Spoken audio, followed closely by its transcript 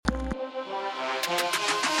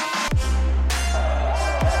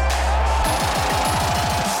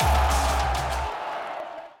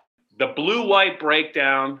Blue-White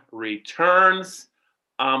Breakdown returns.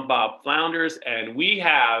 I'm Bob Flounders, and we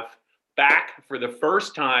have back for the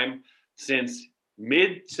first time since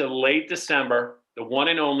mid to late December, the one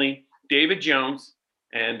and only David Jones,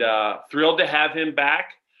 and thrilled to have him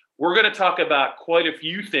back. We're going to talk about quite a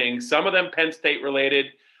few things, some of them Penn State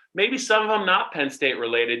related, maybe some of them not Penn State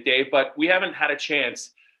related, Dave, but we haven't had a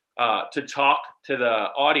chance to talk to the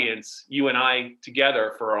audience, you and I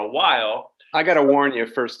together, for a while. I got to warn you,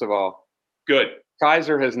 first of all. Good.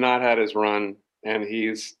 Kaiser has not had his run, and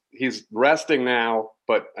he's resting now,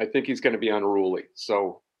 but I think he's going to be unruly.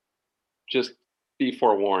 So just be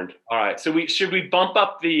forewarned. All right. So should we bump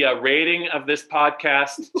up the rating of this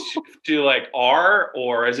podcast to like R,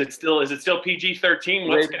 or is it still PG-13?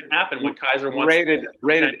 What's going to happen when Kaiser wants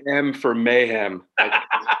rated M for mayhem?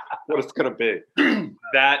 What it's going to be.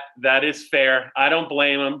 That is fair. I don't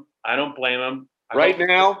blame him. Right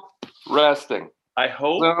now, resting. I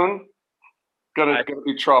hope soon gonna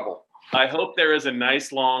be trouble. I hope there is a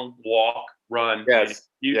nice long walk, run in the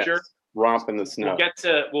future. Yes. Romp in the snow.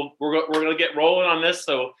 We're gonna get rolling on this.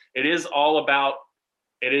 So it is all about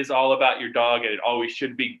your dog, and it always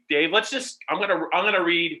should be. Dave, I'm gonna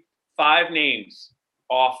read 5 names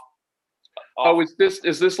off. Oh, is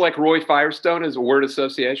this like Roy Firestone as a word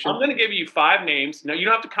association? I'm gonna give you 5 names. No, you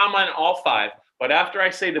don't have to comment on all 5, but after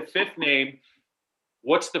I say the 5th name,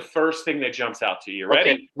 what's the first thing that jumps out to you? Ready?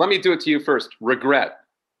 Okay, let me do it to you first. Regret.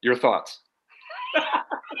 Your thoughts?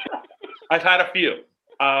 I've had a few.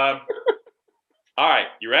 All right,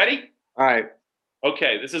 you ready? All right.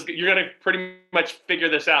 Okay, you're gonna pretty much figure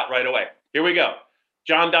this out right away. Here we go.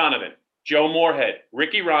 John Donovan, Joe Moorhead,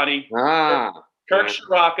 Ricky Ronnie, Kirk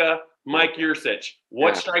Shiraka, Mike Yurcich.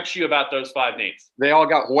 What strikes you about those 5 names? They all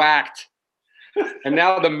got whacked. And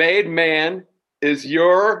now the made man is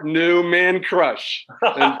your new man crush.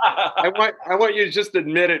 And I want you to just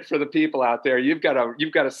admit it for the people out there. You've got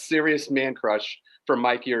a serious man crush for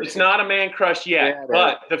Mike Yurcich. It's not a man crush yet,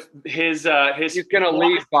 but his he's going to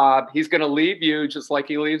leave, Bob. He's going to leave you just like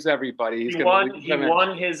he leaves everybody. He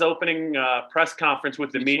won his opening press conference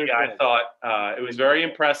with the media. Sure, I thought it was very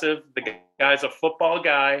impressive. The guy's a football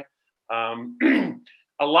guy.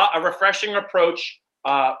 A refreshing approach.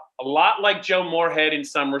 A lot like Joe Moorhead in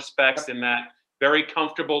some respects, in that very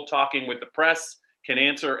comfortable talking with the press, can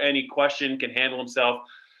answer any question, can handle himself.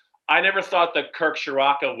 I never thought that Kirk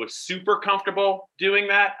Shiraka was super comfortable doing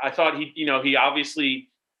that. I thought he obviously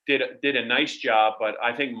did a nice job, but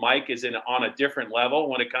I think Mike is on a different level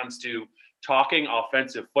when it comes to talking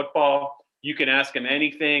offensive football. You can ask him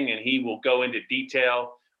anything and he will go into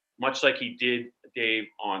detail, much like he did, Dave,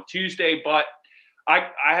 on Tuesday. But I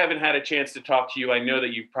haven't had a chance to talk to you. I know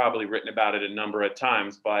that you've probably written about it a number of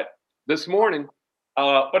times, but this morning.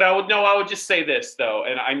 But I would just say this though,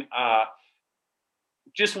 and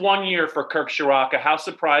just 1 year for Kirk Shiraka. How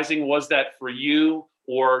surprising was that for you,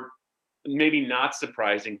 or maybe not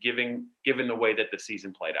surprising, given the way that the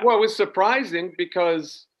season played out? Well, it was surprising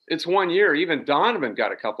because it's 1 year. Even Donovan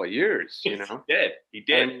got a couple of years. You know, he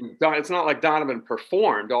did. And it's not like Donovan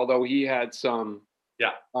performed, although he had some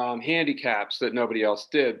handicaps that nobody else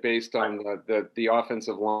did based on the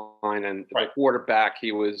offensive line and the quarterback.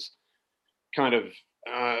 He was kind of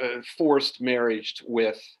forced marriage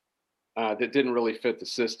with that didn't really fit the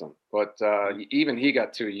system. But even he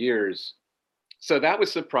got 2 years. So that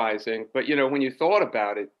was surprising. But, when you thought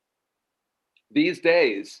about it, these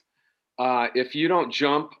days, if you don't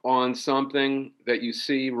jump on something that you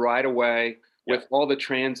see right away with all the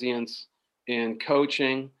transients in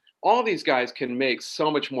coaching, all these guys can make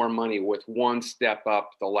so much more money with one step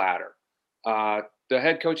up the ladder. The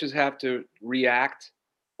head coaches have to react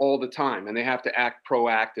all the time, and they have to act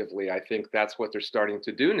proactively. I think that's what they're starting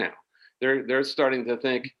to do now. They're starting to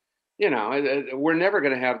think, we're never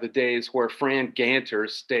going to have the days where Fran Ganter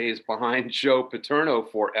stays behind Joe Paterno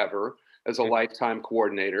forever as a lifetime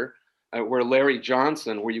coordinator, where Larry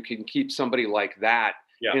Johnson, where you can keep somebody like that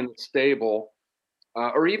in the stable,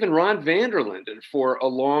 or even Ron Vanderlinden for a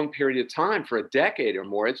long period of time, for a decade or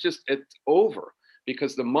more. It's over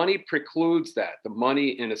because the money precludes that. The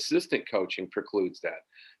money in assistant coaching precludes that.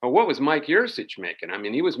 Now, what was Mike Yurcich making? I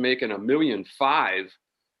mean, he was making $1.5 million,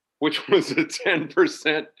 which was a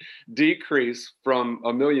 10% decrease from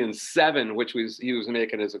 $1.7 million, which he was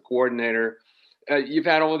making as a coordinator. You've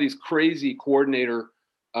had all these crazy coordinator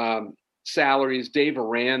salaries. Dave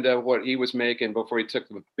Aranda, what he was making before he took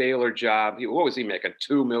the Baylor job. What was he making?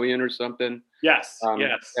 $2 million or something? Yes.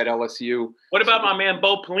 At LSU. What about my man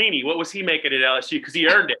Bo Pelini? What was he making at LSU? Because he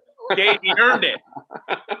earned it. Dave, he earned it.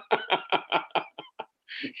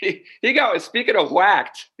 He got. Speaking of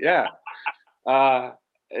whacked, yeah.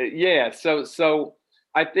 So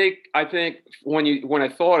I think when I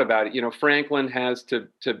thought about it, Franklin has to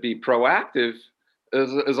be proactive,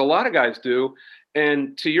 as a lot of guys do.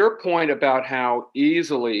 And to your point about how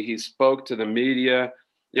easily he spoke to the media,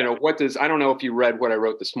 I don't know if you read what I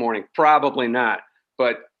wrote this morning, probably not.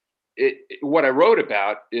 But what I wrote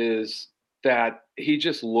about is that he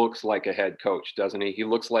just looks like a head coach, doesn't he? He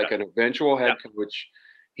looks like an eventual head coach.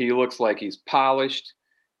 He looks like he's polished.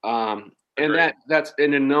 And that's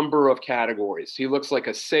in a number of categories. He looks like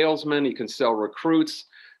a salesman. He can sell recruits.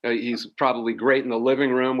 He's probably great in the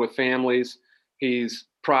living room with families. He's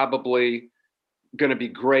probably going to be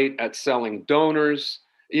great at selling donors.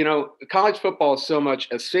 College football is so much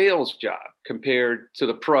a sales job compared to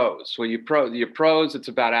the pros. When your pros, it's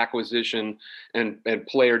about acquisition and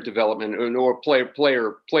player development or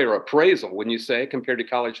player appraisal, wouldn't you say, compared to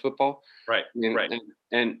college football? Right. Right.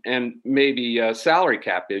 And maybe salary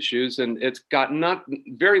cap issues, and it's got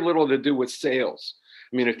very little to do with sales.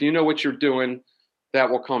 I mean, if you know what you're doing, that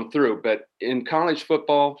will come through. But in college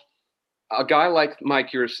football, a guy like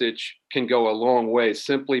Mike Yurcich can go a long way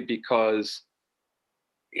simply because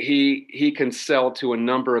he can sell to a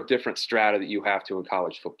number of different strata that you have to in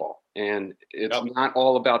college football. And it's not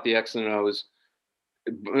all about the X and O's.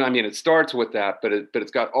 I mean, it starts with that, but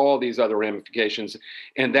it's got all these other ramifications.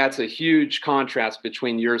 And that's a huge contrast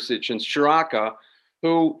between Yurcich and Straka,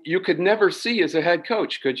 who you could never see as a head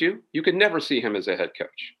coach, could you? You could never see him as a head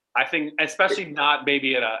coach. I think, especially not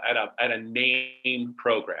maybe at a name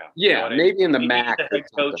program. Yeah, maybe in the MAC. The head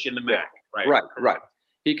coach in the MAC, right.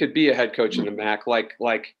 He could be a head coach in the MAC, like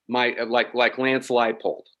Lance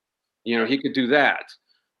Leipold. He could do that.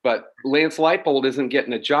 But Lance Leipold isn't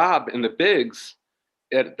getting a job in the bigs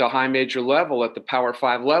at the high major level, at the Power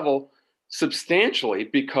 5 level, substantially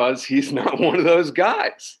because he's not one of those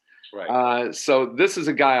guys. Right. So this is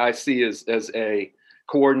a guy I see as a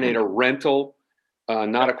coordinator rental,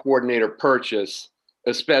 not a coordinator purchase,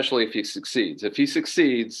 especially if he succeeds.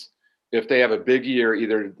 If they have a big year,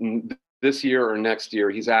 either this year or next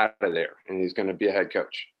year, he's out of there and he's going to be a head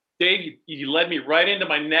coach. Dave, you led me right into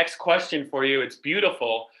my next question for you. It's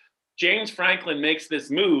beautiful. James Franklin makes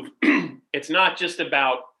this move. It's not just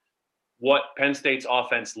about what Penn State's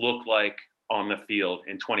offense looked like on the field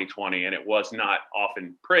in 2020, and it was not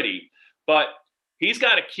often pretty, but he's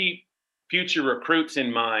got to keep future recruits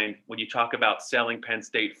in mind when you talk about selling Penn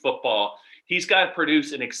State football. He's got to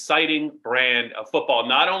produce an exciting brand of football,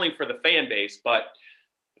 not only for the fan base, but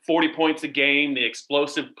 40 points a game, the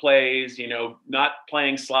explosive plays, not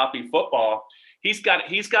playing sloppy football. He's got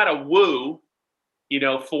to woo,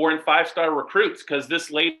 4 and 5 star recruits, because this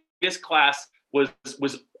latest class was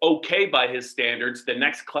okay by his standards. The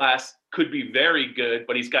next class could be very good,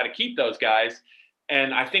 but he's got to keep those guys.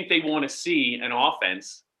 And I think they want to see an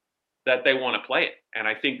offense that they want to play it. And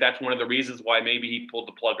I think that's one of the reasons why maybe he pulled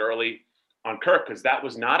the plug early on Kirk, because that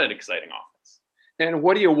was not an exciting offense. And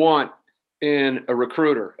what do you want in a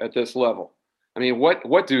recruiter at this level? I mean,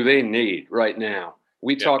 what do they need right now?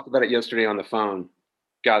 We talked about it yesterday on the phone.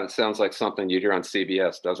 God, it sounds like something you'd hear on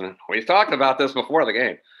CBS, doesn't it? We talked about this before the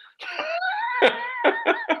game.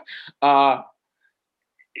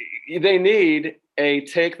 They need a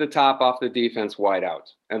take the top off the defense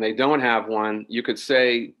wideout, and they don't have one. You could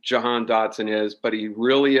say Jahan Dotson is, but he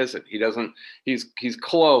really isn't. He doesn't. He's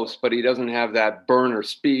close, but he doesn't have that burner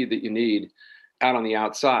speed that you need out on the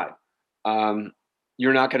outside.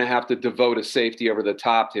 You're not going to have to devote a safety over the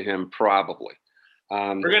top to him, probably.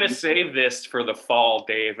 We're going to save this for the fall,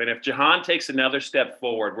 Dave. And if Jahan takes another step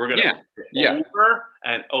forward, we're going to over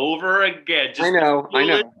and over again. Just I know.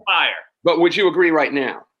 Fire. But would you agree right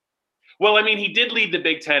now? Well, I mean, he did lead the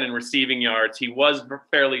Big Ten in receiving yards. He was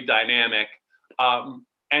fairly dynamic,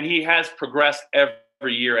 and he has progressed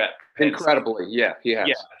every year at Penn incredibly. State. Yeah, he has.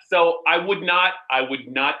 Yeah. So I would not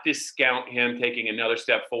discount him taking another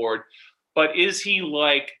step forward. But is he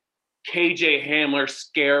like KJ Hamler,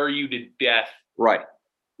 scare you to death? Right.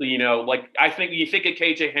 I think you think of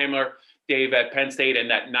KJ Hamler, Dave, at Penn State, and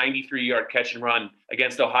that 93-yard catch and run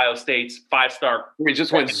against Ohio State's 5-star. He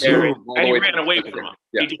just went zoom, and he ran away from him.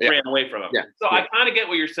 Yeah, he just ran away from him. Yeah, so I kind of get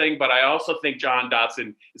what you're saying, but I also think Jahan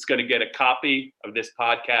Dotson is going to get a copy of this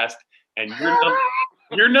podcast, and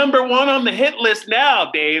you're number one on the hit list now,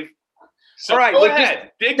 Dave. So all right, go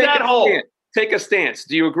ahead, dig that hole. Take a stance.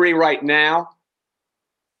 Do you agree right now?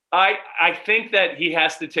 I think that he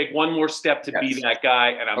has to take one more step to be that guy,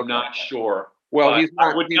 and I'm not sure. Well,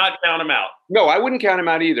 I would not count him out. No, I wouldn't count him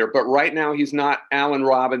out either. But right now, he's not Allen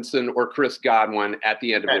Robinson or Chris Godwin at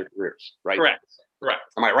the end of their careers, right? Correct.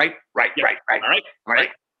 Am I right? Right. All right.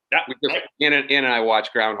 Yeah. Ann and I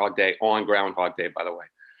watched Groundhog Day on Groundhog Day, by the way.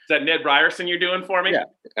 that Ned Ryerson you're doing for me? Yeah.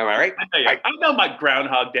 Am I right? I know my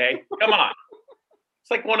Groundhog Day. Come on.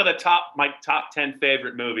 It's like one of my top 10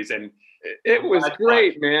 favorite movies. And it was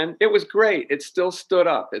great, man. It was great. It still stood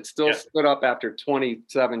up. It still stood up after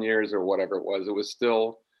 27 years or whatever it was. It was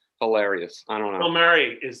still hilarious. I don't know. Bill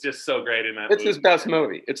Murray is just so great in that movie. It's his best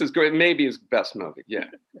movie. It's his great, maybe his best movie. Yeah.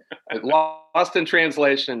 Lost in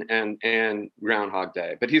Translation and Groundhog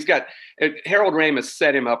Day. But he's got Harold Ramis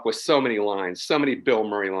set him up with so many lines, so many Bill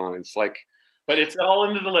Murray lines. But it's all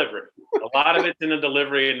in the delivery. A lot of it's in the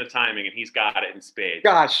delivery and the timing, and he's got it in spades.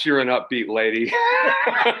 Gosh, you're an upbeat lady.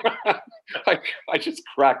 I just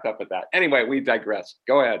cracked up at that. Anyway, we digress.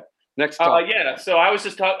 Go ahead. Next topic. So I was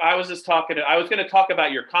going to talk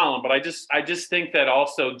about your column, but I just think that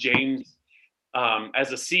also James,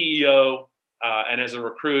 as a CEO and as a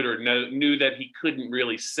recruiter, knew that he couldn't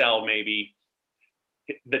really sell maybe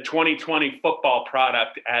the 2020 football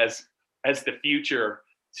product as the future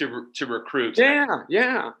to recruit.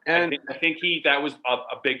 Yeah. And I think that was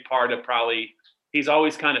a big part of probably. He's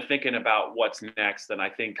always kind of thinking about what's next, and I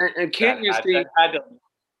think. And can't you see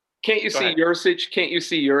Yurcich? Can't you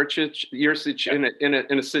see Yurcich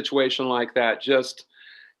in a situation like that? Just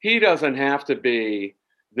he doesn't have to be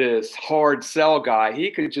this hard sell guy.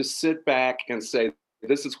 He could just sit back and say,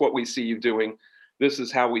 "This is what we see you doing. This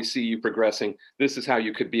is how we see you progressing. This is how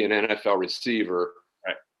you could be an NFL receiver."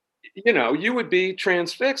 Right. You know, you would be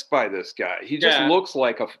transfixed by this guy. He just looks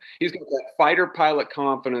like he's got that fighter pilot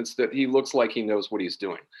confidence that he looks like he knows what he's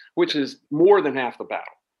doing, which is more than half the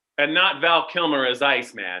battle. And not Val Kilmer as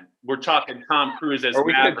Iceman. We're talking Tom Cruise as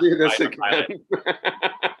Maverick. Do this again?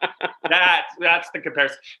 That's the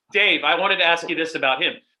comparison. Dave, I wanted to ask you this about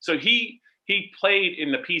him. So he played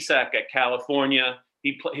in the PSAC at California.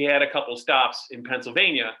 He had a couple stops in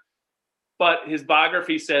Pennsylvania, but his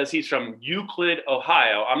biography says he's from Euclid,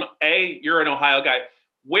 Ohio. You're an Ohio guy.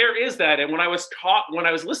 Where is that? And when I was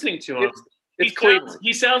listening to him,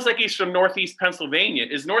 he sounds like he's from Northeast Pennsylvania.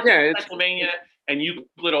 Is Northeast Pennsylvania and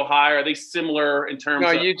Euclid, Ohio, are they similar in terms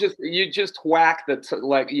of? You just whack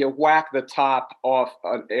the top off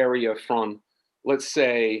an area from, let's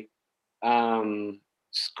say,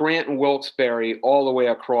 Scranton, Wilkes-Barre, all the way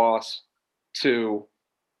across to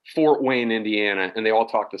Fort Wayne, Indiana, and they all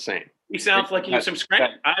talk the same. He sounds like he's from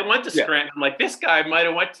Scranton. I went to Scranton. I'm like, this guy might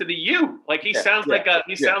have went to the U. Like sounds like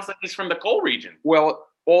he's from the coal region. Well,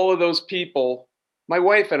 all of those people. My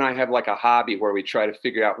wife and I have like a hobby where we try to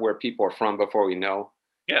figure out where people are from before we know.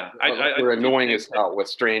 Yeah. We're annoying as hell with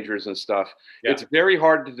strangers and stuff. Yeah. It's very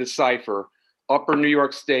hard to decipher upper New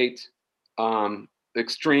York State,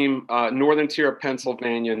 extreme northern tier of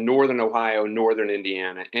Pennsylvania, northern Ohio, northern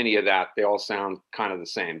Indiana, any of that. They all sound kind of the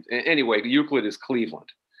same. Anyway, Euclid is Cleveland.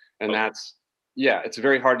 And it's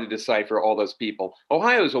very hard to decipher all those people.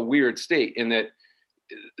 Ohio is a weird state in that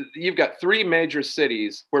you've got three major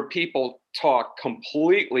cities where people talk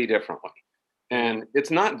completely differently. And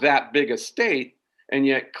it's not that big a state. And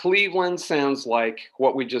yet Cleveland sounds like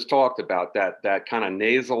what we just talked about, that kind of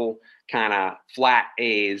nasal, kind of flat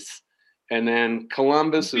A's. And then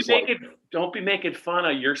Columbus is don't be making fun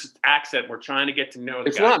of your accent. We're trying to get to know the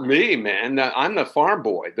It's guy. Not me, man. I'm the farm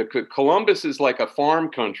boy. Columbus is like a farm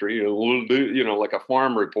country, like a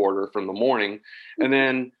farm reporter from the morning. And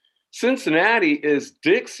then Cincinnati is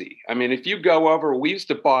Dixie. I mean, if you go over, we used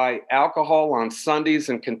to buy alcohol on Sundays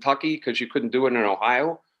in Kentucky because you couldn't do it in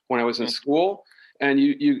Ohio when I was in school. And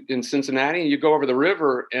you in Cincinnati, you go over the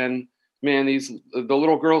river, and man, the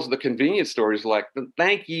little girls at the convenience stores like,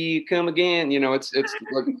 thank you, come again. It's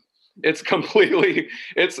like, it's completely,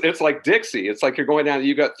 it's like Dixie. It's like you're going down.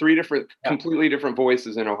 You got three completely different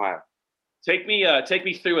voices in Ohio. Take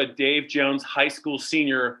me through a Dave Jones high school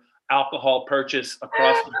senior alcohol purchase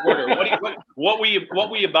across the border. What were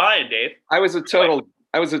you buying, Dave? I was a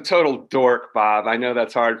total dork, Bob. I know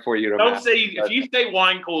that's hard for you to. Don't say if you say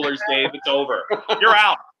wine coolers, Dave. It's over. You're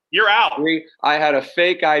out. You're out. I had a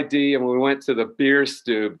fake ID, and we went to the beer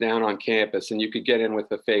stube down on campus, and you could get in with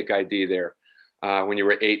the fake ID there when you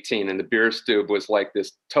were 18. And the beer stube was like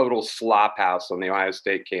this total slop house on the Ohio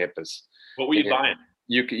State campus. What were you buying?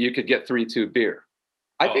 You could get 3-2 beer.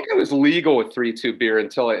 I think it was legal with 3-2 beer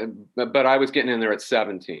but I was getting in there at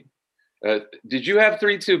 17. Did you have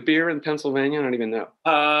 3-2 beer in Pennsylvania? I don't even know.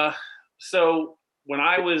 So when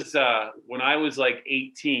I was like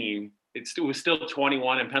 18, it was still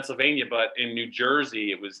 21 in Pennsylvania, but in New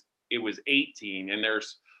Jersey it was 18. And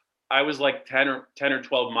I was like 10 or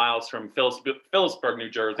 12 miles from Phillipsburg, New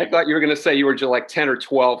Jersey. I thought you were going to say you were just like 10 or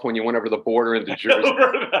 12 when you went over the border into Jersey.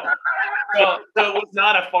 So it was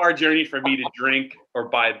not a far journey for me to drink or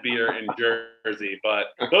buy beer in Jersey, but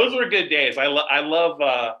those were good days. I love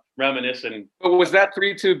reminiscing. But was that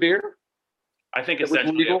 3-2 beer? I think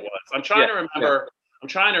essentially it was. I'm trying to remember. Yeah. I'm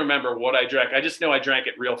trying to remember what I drank. I just know I drank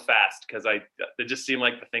it real fast because it just seemed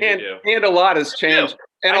like the thing to do. And a lot has changed.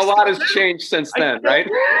 And a lot has changed since then, right?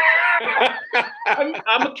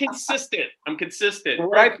 I'm consistent. I'm consistent.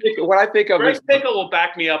 What I think of Greg is Pickle will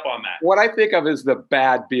back me up on that. What I think of is the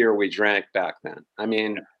bad beer we drank back then. I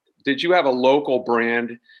mean, did you have a local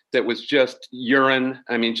brand that was just urine?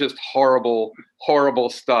 I mean, just horrible, horrible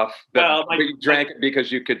stuff that you drank it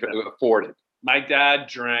because you could afford it. My dad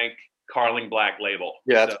drank Carling Black Label.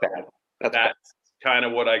 Yeah, that's bad. That's kind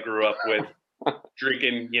of what I grew up with,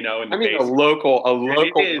 drinking, in the basement. a local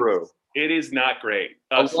brew. It is not great.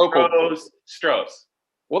 Stroh's.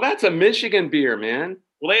 Well, that's a Michigan beer, man.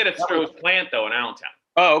 Well, they had a Stroh's plant though in Allentown.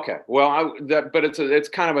 Oh, okay. Well, but it's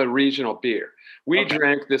kind of a regional beer. We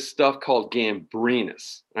drank this stuff called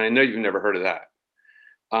Gambrinus. I know you've never heard of that.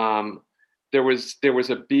 There was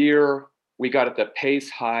a beer we got at the Pace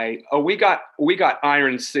High. Oh, we got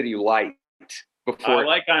Iron City Light before. I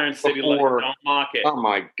like Iron City Light. Don't mock it. Oh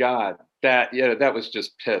my God, that was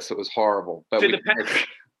just piss. It was horrible. But you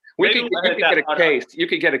could get a case. You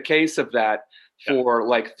could get a case of that for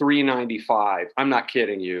like $3.95. I'm not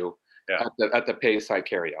kidding you. Yeah. At the Pace High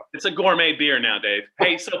carryout. It's a gourmet beer now, Dave.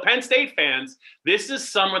 Hey, so Penn State fans, this is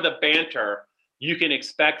some of the banter you can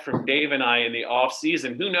expect from Dave and I in the off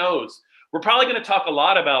season. Who knows? We're probably going to talk a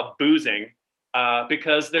lot about boozing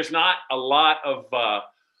because there's not a lot of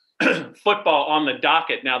football on the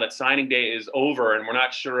docket now that signing day is over and we're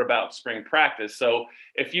not sure about spring practice. So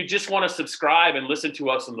if you just want to subscribe and listen to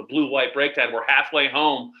us on the Blue White Breakdown, we're halfway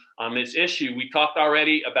home on this issue. We talked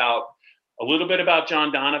already about a little bit about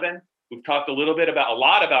John Donovan. We've talked a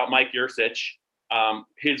lot about Mike Yurcich,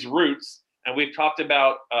 his roots, and we've talked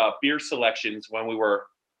about beer selections when we were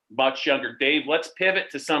much younger. Dave, let's pivot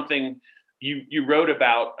to something you wrote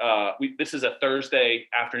about. This is a Thursday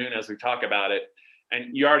afternoon as we talk about it,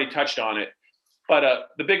 and you already touched on it. But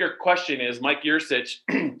the bigger question is Mike Yurcich.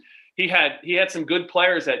 he had some good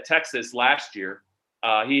players at Texas last year.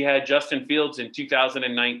 He had Justin Fields in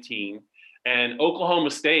 2019, and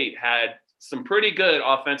Oklahoma State had some pretty good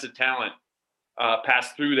offensive talent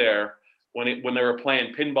pass through there when they were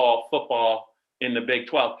playing pinball football in the Big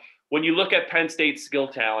 12. When you look at Penn State's skill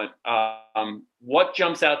talent, what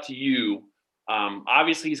jumps out to you?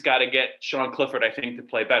 Obviously, he's got to get Sean Clifford, I think, to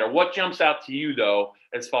play better. What jumps out to you, though,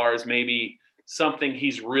 as far as maybe something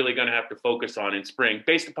he's really going to have to focus on in spring,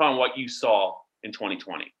 based upon what you saw in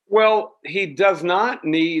 2020? Well, he does not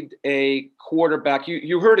need a quarterback.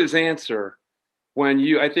 You heard his answer. When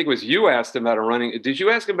I think it was you asked him about a running. Did you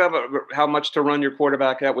ask him about how much to run your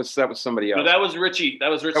quarterback? That was somebody else. No, that was Richie. That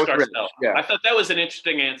was Rich Scarcell. Yeah. I thought that was an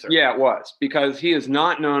interesting answer. Yeah, it was, because he is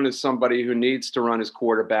not known as somebody who needs to run his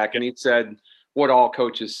quarterback. And he said what all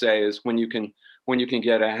coaches say is when you can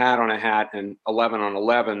get a hat on a hat and 11 on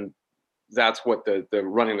 11, that's what the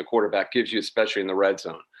running the quarterback gives you, especially in the red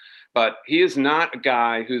zone. But he is not a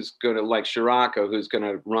guy who's going to, like Shirako, who's going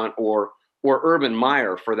to run, or Urban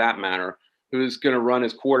Meyer for that matter, who's going to run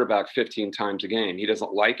his quarterback 15 times a game. He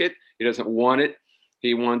doesn't like it. He doesn't want it.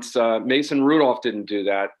 He wants Mason Rudolph didn't do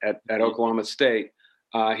that at Oklahoma State.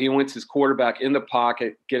 He wants his quarterback in the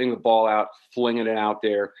pocket, getting the ball out, flinging it out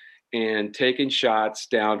there, and taking shots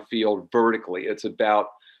downfield vertically. It's about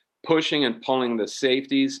pushing and pulling the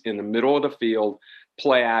safeties in the middle of the field,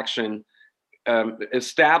 play action,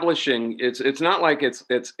 establishing. It's not like it's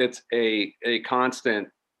a constant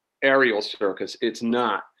aerial circus. It's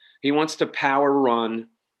not. He wants to power run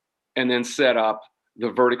and then set up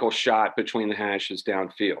the vertical shot between the hashes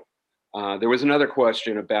downfield. There was another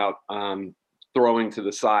question about throwing to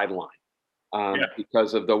the sideline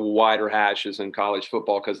because of the wider hashes in college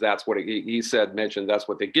football, because that's what he mentioned that's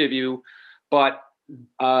what they give you. But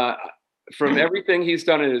from everything he's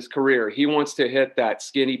done in his career, he wants to hit that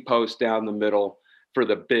skinny post down the middle for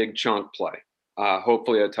the big chunk play,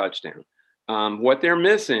 hopefully a touchdown. What they're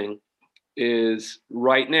missing is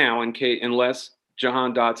right now, unless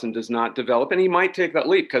Jahan Dotson does not develop, and he might take that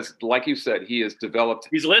leap because, like you said, he has developed.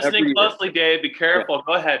 He's listening closely, Dave. Be careful.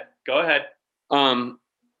 Yeah. Go ahead.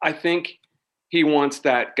 I think he wants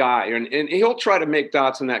that guy, and he'll try to make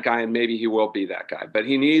Dotson that guy, and maybe he will be that guy. But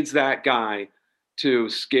he needs that guy to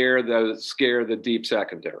scare the deep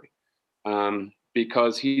secondary,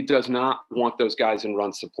 because he does not want those guys in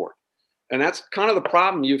run support. And that's kind of the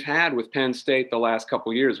problem you've had with Penn State the last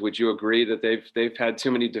couple of years. Would you agree that they've had too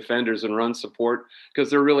many defenders and run support because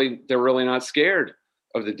they're really not scared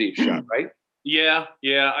of the deep shot, right? Yeah.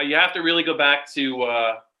 You have to really go back to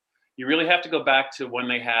when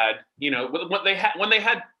they had, when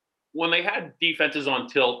they had defenses on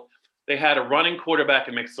tilt. They had a running quarterback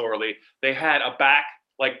in McSorley. They had a back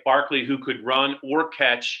like Barkley who could run or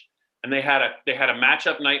catch, and they had a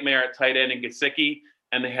matchup nightmare at tight end in Gesicki,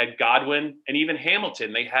 and they had Godwin and even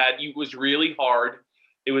Hamilton. It was really hard.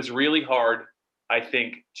 It was really hard, I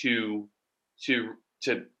think, to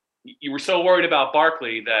you were so worried about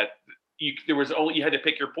Barkley that you had to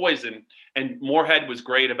pick your poison, and Moorhead was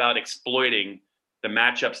great about exploiting the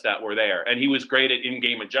matchups that were there, and he was great at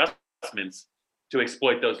in-game adjustments to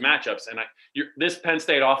exploit those matchups. And this Penn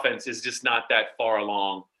State offense is just not that far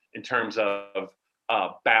along in terms of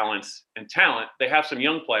balance and talent. They have some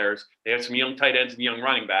young players, they have some young tight ends and young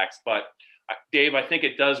running backs, but Dave, I think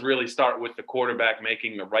it does really start with the quarterback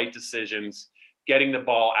making the right decisions, getting the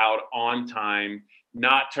ball out on time,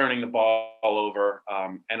 not turning the ball over.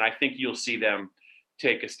 And I think you'll see them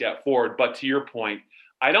take a step forward. But to your point,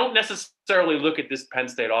 I don't necessarily look at this Penn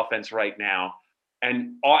State offense right now,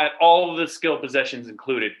 and at all of the skill possessions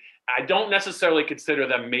included, I don't necessarily consider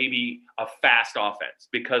them maybe a fast offense,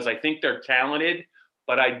 because I think they're talented,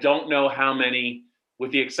 but I don't know how many,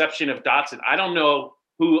 with the exception of Dotson, I don't know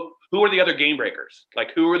who are the other game breakers.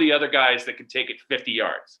 Like, who are the other guys that could take it 50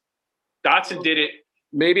 yards? Dotson did it.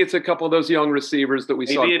 Maybe it's a couple of those young receivers that we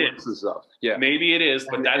saw glimpses of. Yeah, maybe it is,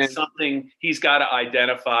 but that's something he's got to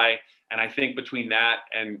identify. And I think between that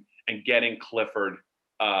and getting Clifford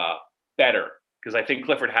better, because I think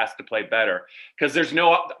Clifford has to play better. Because I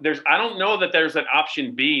don't know that there's an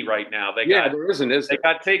option B right now. There isn't. They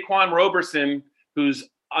got Taquan Roberson, who's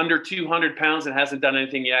under 200 pounds and hasn't done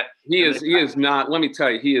anything yet. He is not. Let me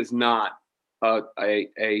tell you, he is not a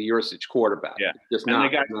Yurcich quarterback. Yeah, just and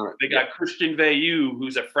not. They got Christian Veilleux,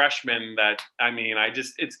 who's a freshman.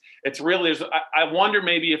 It's really. I wonder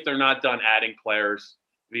maybe if they're not done adding players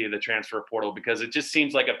via the transfer portal, because it just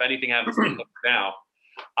seems like if anything happens now,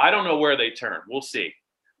 I don't know where they turn. We'll see.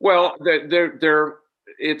 Well,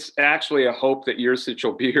 it's actually a hope that Yurcich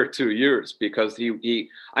will be here 2 years, because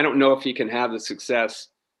I don't know if he can have the success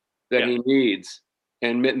that he needs,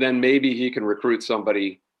 and then maybe he can recruit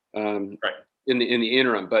somebody in the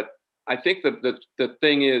interim. But I think the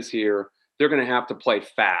thing is here, they're going to have to play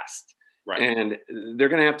fast. Right. And they're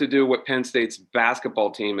going to have to do what Penn State's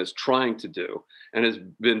basketball team is trying to do and has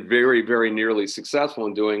been very, very nearly successful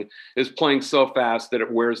in doing, is playing so fast that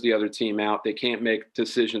it wears the other team out. They can't make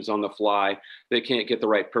decisions on the fly. They can't get the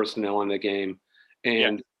right personnel in the game,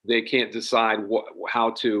 and they can't decide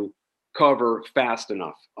how to cover fast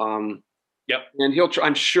enough. And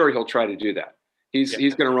I'm sure he'll try to do that. He's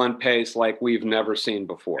going to run pace like we've never seen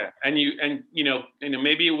before. Yeah. And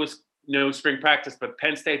maybe it was no spring practice, but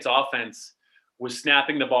Penn State's offense was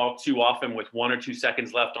snapping the ball too often with 1 or 2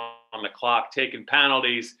 seconds left on the clock, taking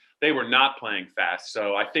penalties. They were not playing fast.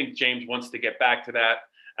 So I think James wants to get back to that.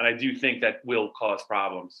 And I do think that will cause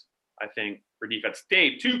problems, I think, for defense.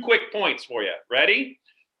 Dave, 2 quick points for you. Ready?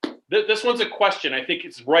 This one's a question. I think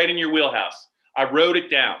it's right in your wheelhouse. I wrote it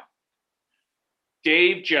down.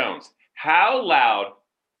 Dave Jones, how loud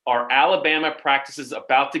are Alabama practices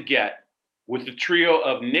about to get with the trio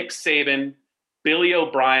of Nick Saban, Billy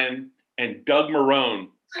O'Brien, and Doug Marrone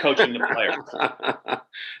coaching the players?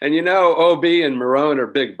 And OB and Marrone are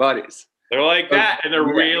big buddies. They're like that, and they're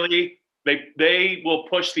really they will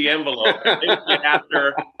push the envelope and get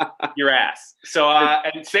after your ass. So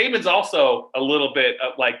and Saban's also a little bit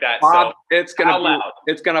like that. Bob, so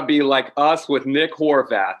it's gonna be like us with Nick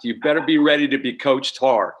Horvath. You better be ready to be coached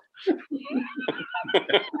hard.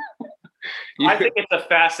 I think it's a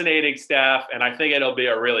fascinating staff, and I think it'll be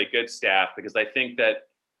a really good staff, because I think that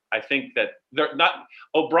they're not,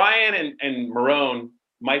 O'Brien and Marrone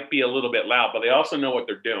might be a little bit loud, but they also know what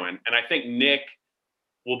they're doing. And I think Nick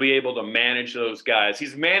will be able to manage those guys.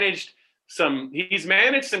 He's managed some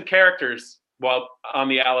characters while on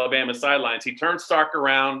the Alabama sidelines. He turned Sark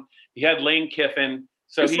around. He had Lane Kiffin.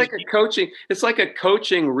 So it's like a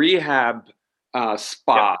coaching rehab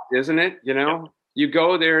spot, isn't it? You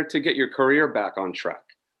go there to get your career back on track.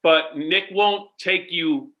 But Nick won't take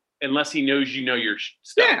you unless he knows you know your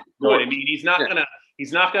stuff. Yeah, you know what I mean? He's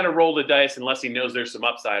not gonna roll the dice unless he knows there's some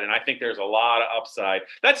upside. And I think there's a lot of upside.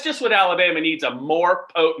 That's just what Alabama needs: a more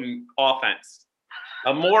potent offense,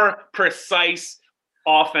 a more precise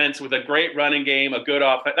offense with a great running game, a good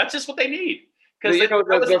offense. That's just what they need, because it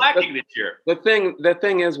was lacking this year. The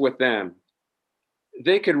thing is with them,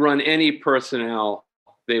 they could run any personnel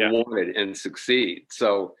they wanted and succeed.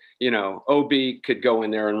 So, OB could go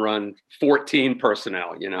in there and run 14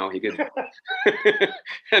 personnel, he could,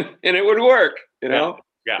 and it would work,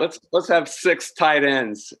 Yeah. Let's have 6 tight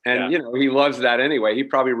ends. And, he loves that anyway. He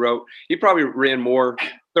probably ran more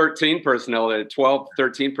 13 personnel than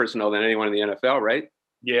 13 personnel than anyone in the NFL, right?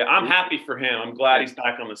 Yeah, I'm happy for him. I'm glad he's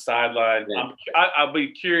back on the sideline. Yeah. I'll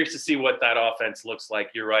be curious to see what that offense looks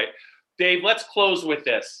like. You're right. Dave, let's close with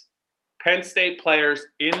this. Penn State players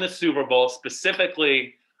in the Super Bowl.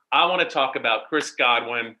 Specifically, I want to talk about Chris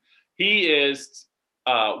Godwin. He is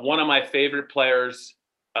one of my favorite players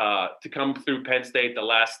to come through Penn State the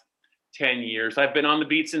last 10 years. I've been on the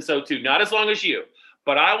beat since 2002, not as long as you.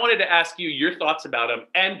 But I wanted to ask you your thoughts about him.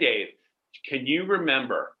 And Dave, can you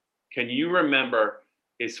remember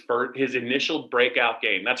his initial breakout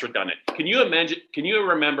game? That's redundant. Can you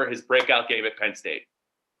remember his breakout game at Penn State?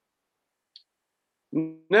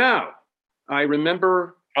 No, I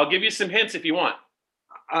remember. I'll give you some hints if you want.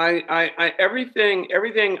 Everything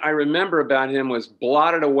I remember about him was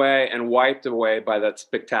blotted away and wiped away by that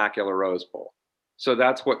spectacular Rose Bowl. So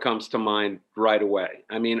that's what comes to mind right away.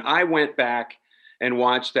 I mean, I went back and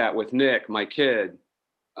watched that with Nick, my kid,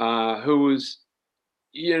 who's,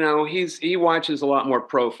 he watches a lot more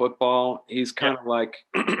pro football. He's kind of like,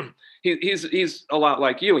 he's a lot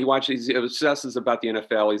like you. He obsesses about the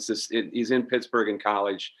NFL. He's in Pittsburgh in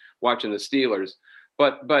college watching the Steelers.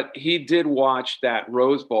 But he did watch that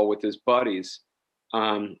Rose Bowl with his buddies,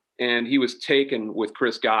 and he was taken with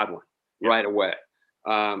Chris Godwin right away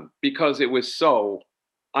because it was so.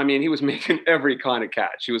 I mean, he was making every kind of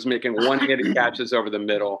catch. He was making one-handed catches over the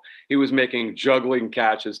middle. He was making juggling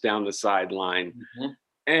catches down the sideline,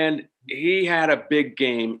 and he had a big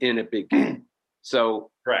game in a big game.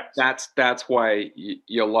 So correct. That's why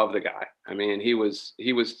you love the guy. I mean, he was,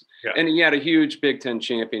 and he had a huge Big Ten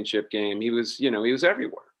championship game. He was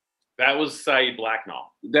everywhere. That was Saeed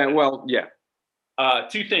Blacknall.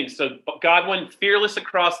 Two things. So Godwin, fearless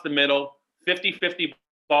across the middle, 50-50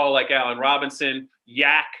 ball like Allen Robinson,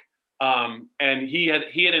 yak, and he had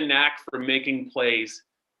a knack for making plays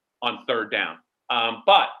on third down.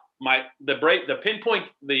 But the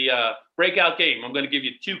breakout game, I'm going to give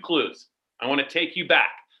you 2 clues. I want to take you back.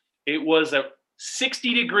 It was a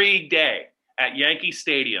 60-degree day at Yankee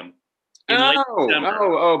Stadium in late December.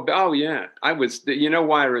 Oh, yeah. I was,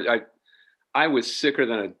 why I was sicker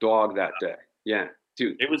than a dog that day. Yeah,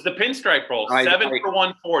 dude. It was the Pinstripe Bowl, 7 for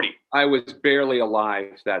 140. I was barely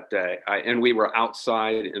alive that day. And we were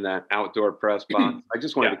outside in that outdoor press box. I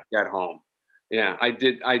just wanted to get home. Yeah, I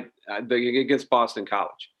did. Against Boston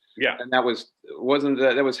College. Yeah, and that was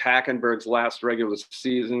Hackenberg's last regular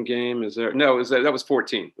season game. That was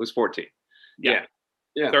 14. It was 14. Yeah.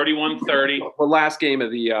 31-30. The last game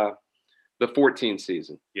of the 14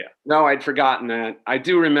 season. Yeah. No, I'd forgotten that. I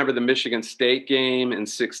do remember the Michigan State game in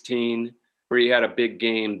 16 where he had a big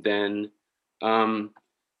game then.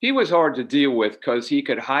 He was hard to deal with because he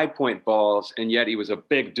could high point balls and yet he was a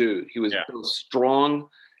big dude. He was both strong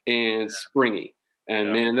and springy.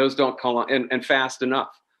 And man, those don't call on and fast enough.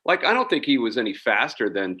 Like, I don't think he was any faster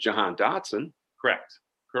than Jahan Dotson. Correct.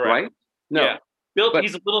 Right? No. Yeah. Built,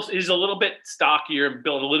 he's a little bit stockier and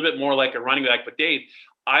built a little bit more like a running back. But Dave,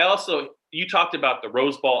 you talked about the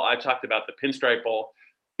Rose Bowl. I talked about the Pinstripe Bowl.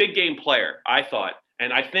 Big game player, I thought.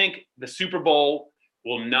 And I think the Super Bowl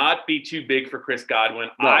will not be too big for Chris Godwin.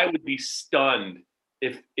 No. I would be stunned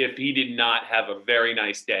if he did not have a very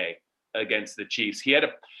nice day against the Chiefs. He had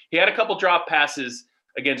a couple drop passes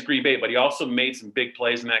against Green Bay, but he also made some big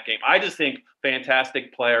plays in that game. I just think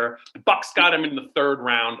fantastic player. The Bucs got him in the 3rd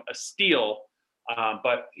round, a steal.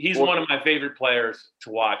 But he's one of my favorite players to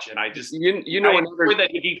watch, and I just another that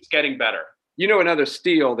he keeps getting better. Another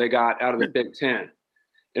steal they got out of the Big Ten,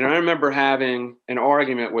 and I remember having an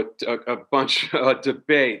argument with a bunch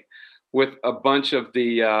debate with a bunch of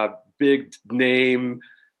the big name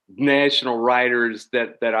national writers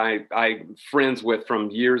that I'm friends with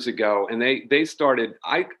from years ago, and they started.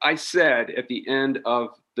 I said at the end of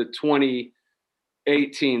the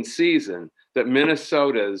 2018 season that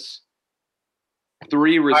Minnesota's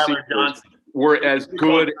 3 receivers were as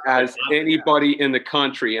good as anybody in the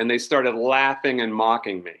country, and they started laughing and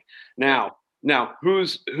mocking me. Now,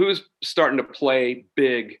 who's starting to play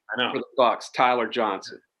big for the Bucs? Tyler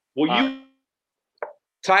Johnson. Well,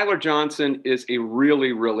 Tyler Johnson is a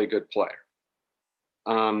really, really good player.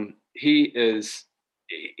 He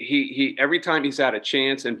every time he's had a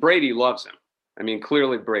chance, and Brady loves him. I mean,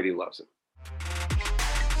 clearly Brady loves him.